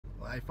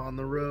Life on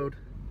the road.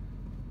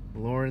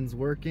 Lauren's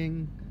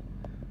working.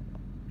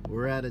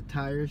 We're at a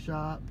tire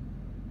shop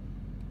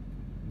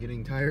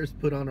getting tires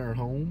put on our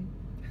home.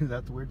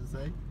 That's weird to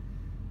say.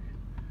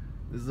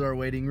 This is our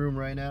waiting room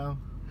right now.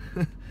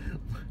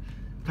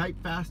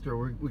 Type faster.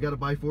 We got to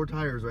buy 4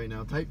 tires right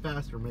now. Type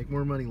faster. Make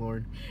more money,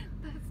 Lauren.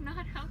 That's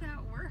not how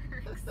that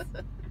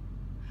works.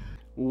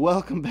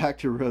 Welcome back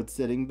to Road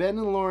Sitting. Ben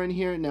and Lauren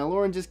here. Now,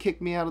 Lauren just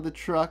kicked me out of the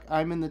truck.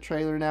 I'm in the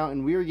trailer now,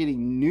 and we are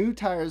getting new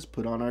tires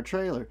put on our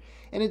trailer.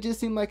 And it just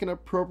seemed like an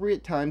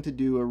appropriate time to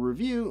do a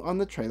review on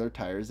the trailer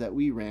tires that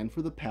we ran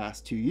for the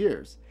past 2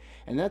 years.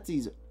 And that's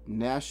these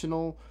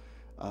National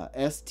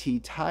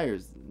ST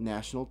tires,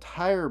 National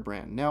Tire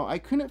brand. Now, I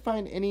couldn't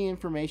find any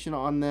information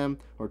on them,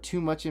 or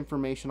too much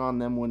information on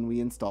them, when we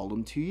installed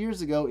them 2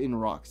 years ago in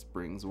Rock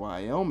Springs,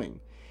 Wyoming.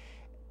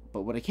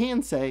 But what I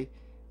can say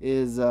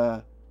is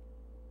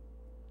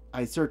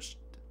I searched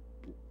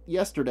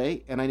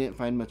yesterday and I didn't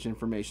find much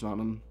information on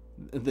them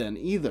then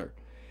either.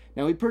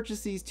 Now, we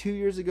purchased these 2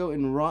 years ago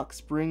in Rock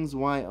Springs,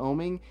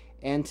 Wyoming,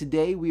 and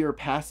today we are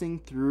passing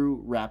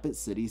through Rapid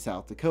City,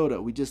 South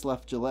Dakota. We just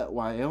left Gillette,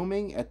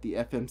 Wyoming at the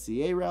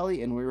FMCA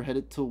rally, and we were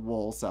headed to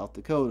Wool, South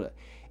Dakota.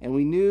 And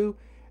we knew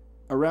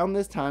around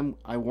this time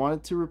I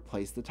wanted to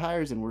replace the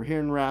tires, and we're here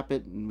in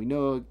Rapid, and we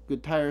know a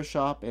good tire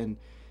shop, and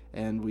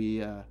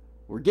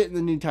we're getting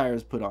the new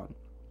tires put on.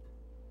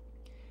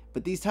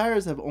 But these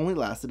tires have only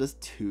lasted us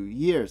 2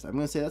 years. I'm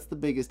going to say that's the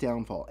biggest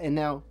downfall. And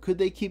now, could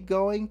they keep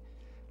going?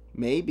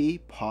 Maybe,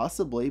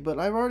 possibly, but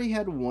I've already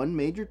had one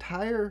major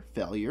tire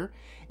failure,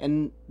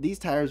 and these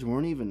tires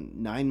weren't even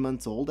 9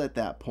 months old at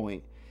that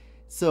point.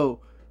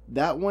 So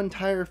that one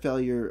tire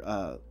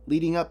failure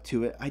leading up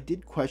to it, I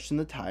did question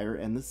the tire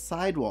and the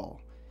sidewall.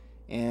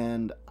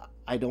 And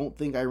I don't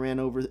think I ran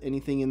over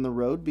anything in the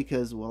road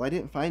because, well, I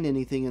didn't find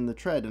anything in the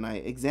tread, and I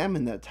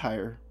examined that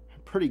tire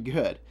pretty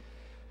good.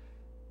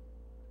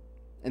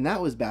 And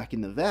that was back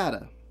in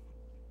Nevada.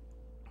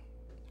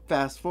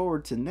 Fast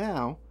forward to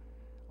now,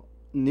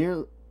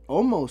 near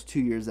almost 2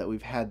 years that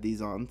we've had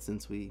these on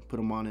since we put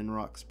them on in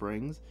Rock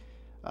Springs.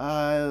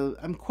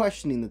 I'm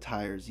questioning the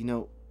tires. You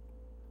know,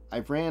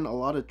 I've ran a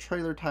lot of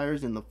trailer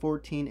tires in the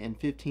 14 and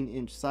 15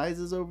 inch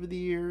sizes over the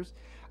years.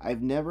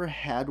 I've never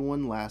had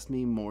one last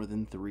me more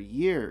than 3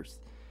 years.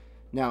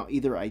 Now,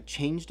 either I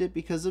changed it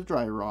because of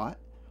dry rot,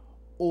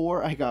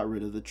 or I got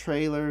rid of the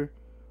trailer,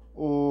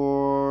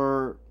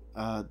 or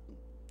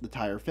the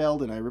tire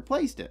failed and I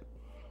replaced it.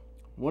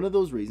 One of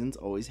those reasons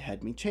always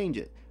had me change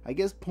it. I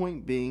guess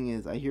point being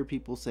is I hear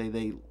people say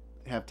they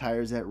have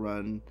tires that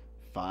run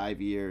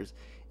 5 years.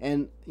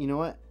 And you know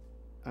what?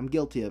 I'm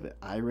guilty of it.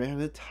 I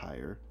ran a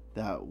tire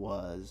that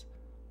was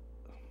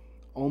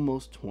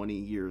almost 20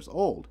 years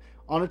old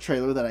on a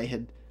trailer that I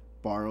had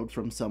borrowed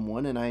from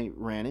someone, and I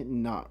ran it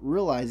not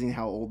realizing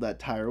how old that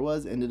tire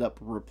was, ended up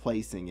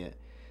replacing it.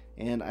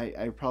 And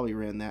I probably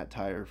ran that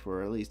tire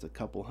for at least a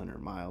couple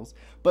hundred miles.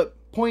 But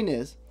point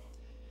is,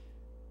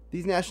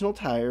 these National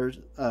tires,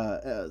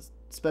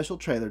 special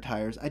trailer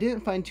tires, I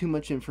didn't find too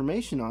much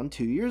information on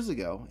 2 years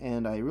ago,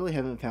 and I really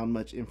haven't found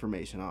much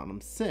information on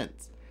them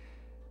since.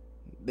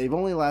 They've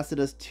only lasted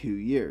us 2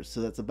 years,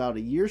 so that's about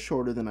a year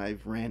shorter than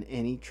I've ran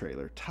any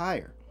trailer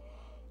tire,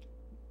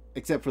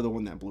 except for the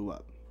one that blew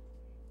up.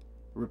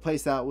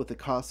 Replace that with a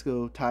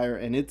Costco tire,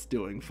 and it's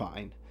doing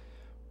fine.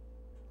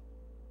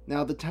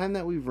 Now, the time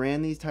that we've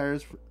ran these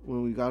tires,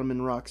 when we got them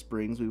in Rock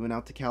Springs, we went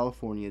out to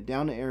California,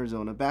 down to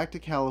Arizona, back to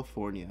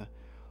California,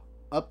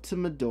 up to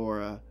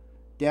Medora,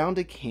 down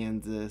to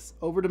Kansas,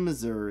 over to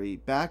Missouri,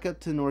 back up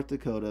to North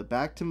Dakota,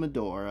 back to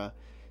Medora,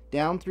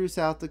 down through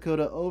South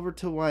Dakota, over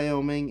to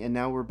Wyoming, and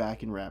now we're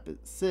back in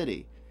Rapid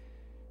City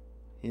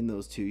in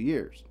those 2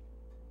 years.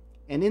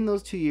 And in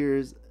those 2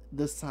 years,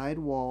 the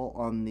sidewall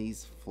on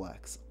these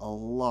flex a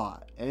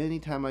lot.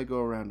 Anytime I go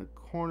around a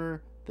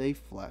corner, they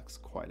flex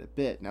quite a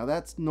bit. Now,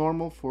 that's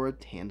normal for a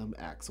tandem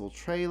axle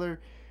trailer,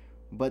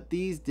 but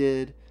these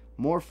did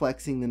more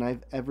flexing than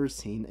I've ever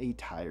seen a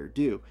tire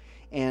do.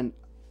 And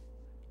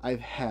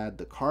I've had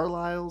the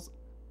Carlisles,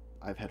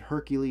 I've had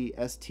Hercules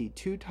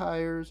ST2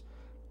 tires,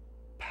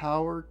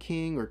 Power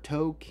King or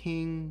Toe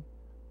King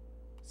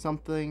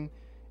something,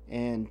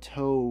 and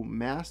Toe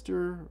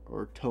Master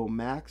or Toe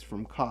Max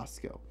from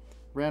Costco.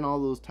 Ran all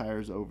those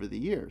tires over the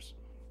years.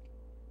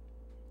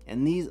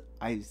 And these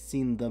I've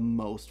seen the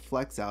most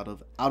flex out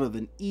of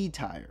an E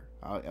tire.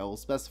 I will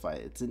specify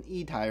it. It's an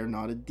E tire,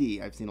 not a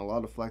D. I've seen a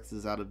lot of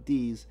flexes out of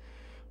Ds,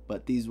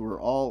 but these were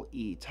all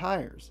E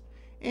tires.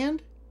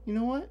 And you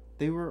know what?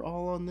 They were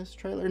all on this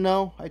trailer.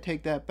 No, I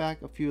take that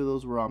back. A few of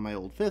those were on my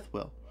old fifth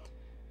wheel.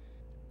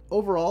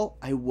 Overall,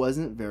 I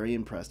wasn't very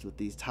impressed with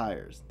these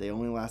tires. They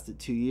only lasted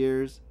 2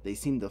 years. They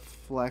seemed to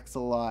flex a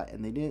lot,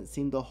 and they didn't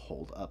seem to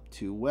hold up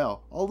too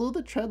well. Although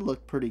the tread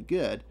looked pretty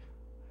good.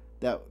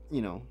 That,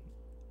 you know,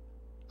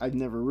 I've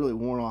never really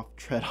worn off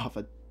tread off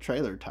a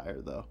trailer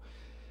tire, though.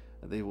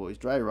 They've always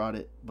dry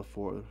rotted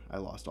before I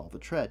lost all the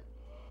tread.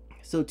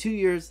 So 2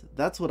 years,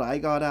 that's what I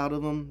got out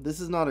of them. This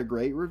is not a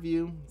great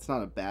review. It's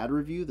not a bad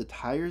review. The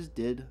tires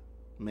did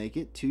make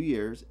it 2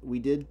 years. We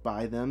did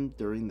buy them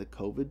during the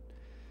COVID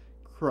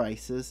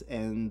crisis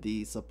and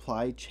the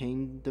supply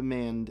chain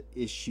demand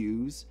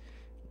issues,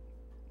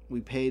 we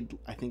paid,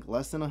 I think,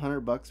 less than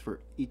 $100 for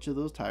each of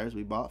those tires.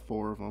 We bought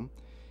 4 of them,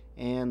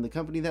 and the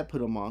company that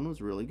put them on was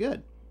really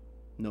good.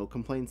 No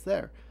complaints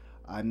there.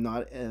 I'm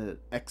not an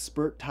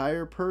expert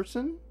tire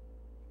person,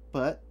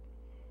 but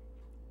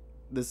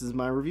this is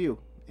my review,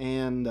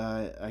 and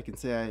I can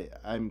say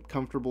I'm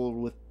comfortable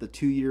with the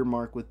 2-year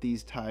mark with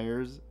these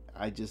tires.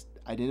 I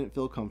didn't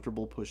feel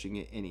comfortable pushing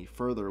it any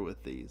further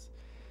with these.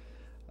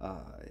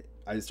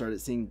 I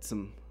started seeing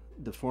some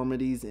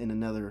deformities in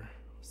another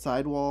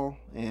sidewall,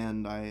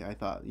 and I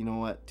thought, you know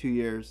what, 2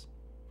 years,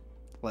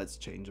 let's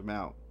change them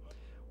out.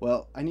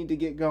 Well, I need to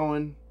get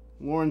going.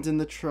 Lauren's in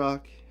the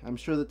truck. I'm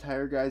sure the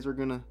tire guys are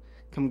gonna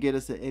come get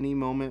us at any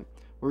moment.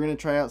 We're gonna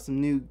try out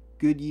some new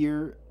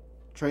Goodyear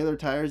trailer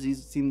tires.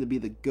 These seem to be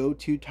the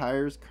go-to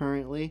tires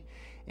currently.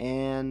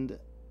 And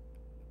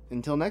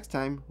until next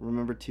time,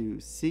 remember to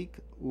seek,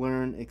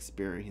 learn,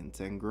 experience,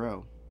 and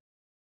grow.